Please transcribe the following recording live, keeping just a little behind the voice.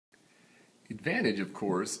advantage, of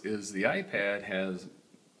course, is the iPad has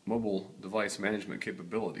mobile device management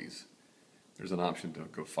capabilities. There's an option to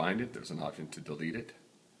go find it, there's an option to delete it.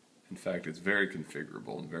 In fact, it's very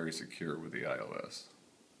configurable and very secure with the iOS.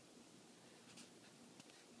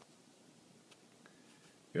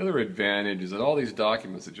 The other advantage is that all these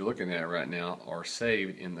documents that you're looking at right now are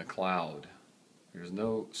saved in the cloud. There's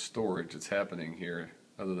no storage that's happening here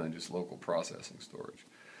other than just local processing storage.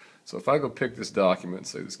 So if I go pick this document,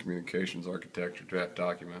 say this communications architecture draft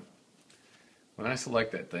document, when I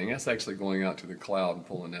select that thing, that's actually going out to the cloud and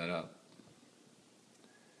pulling that up.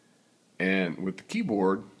 And with the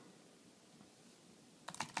keyboard,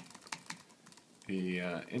 the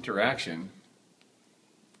interaction,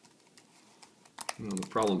 the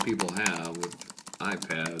problem people have with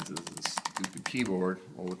iPads is the stupid keyboard.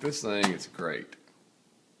 Well, with this thing, it's great.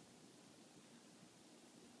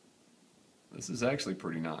 This is actually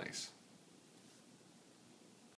pretty nice.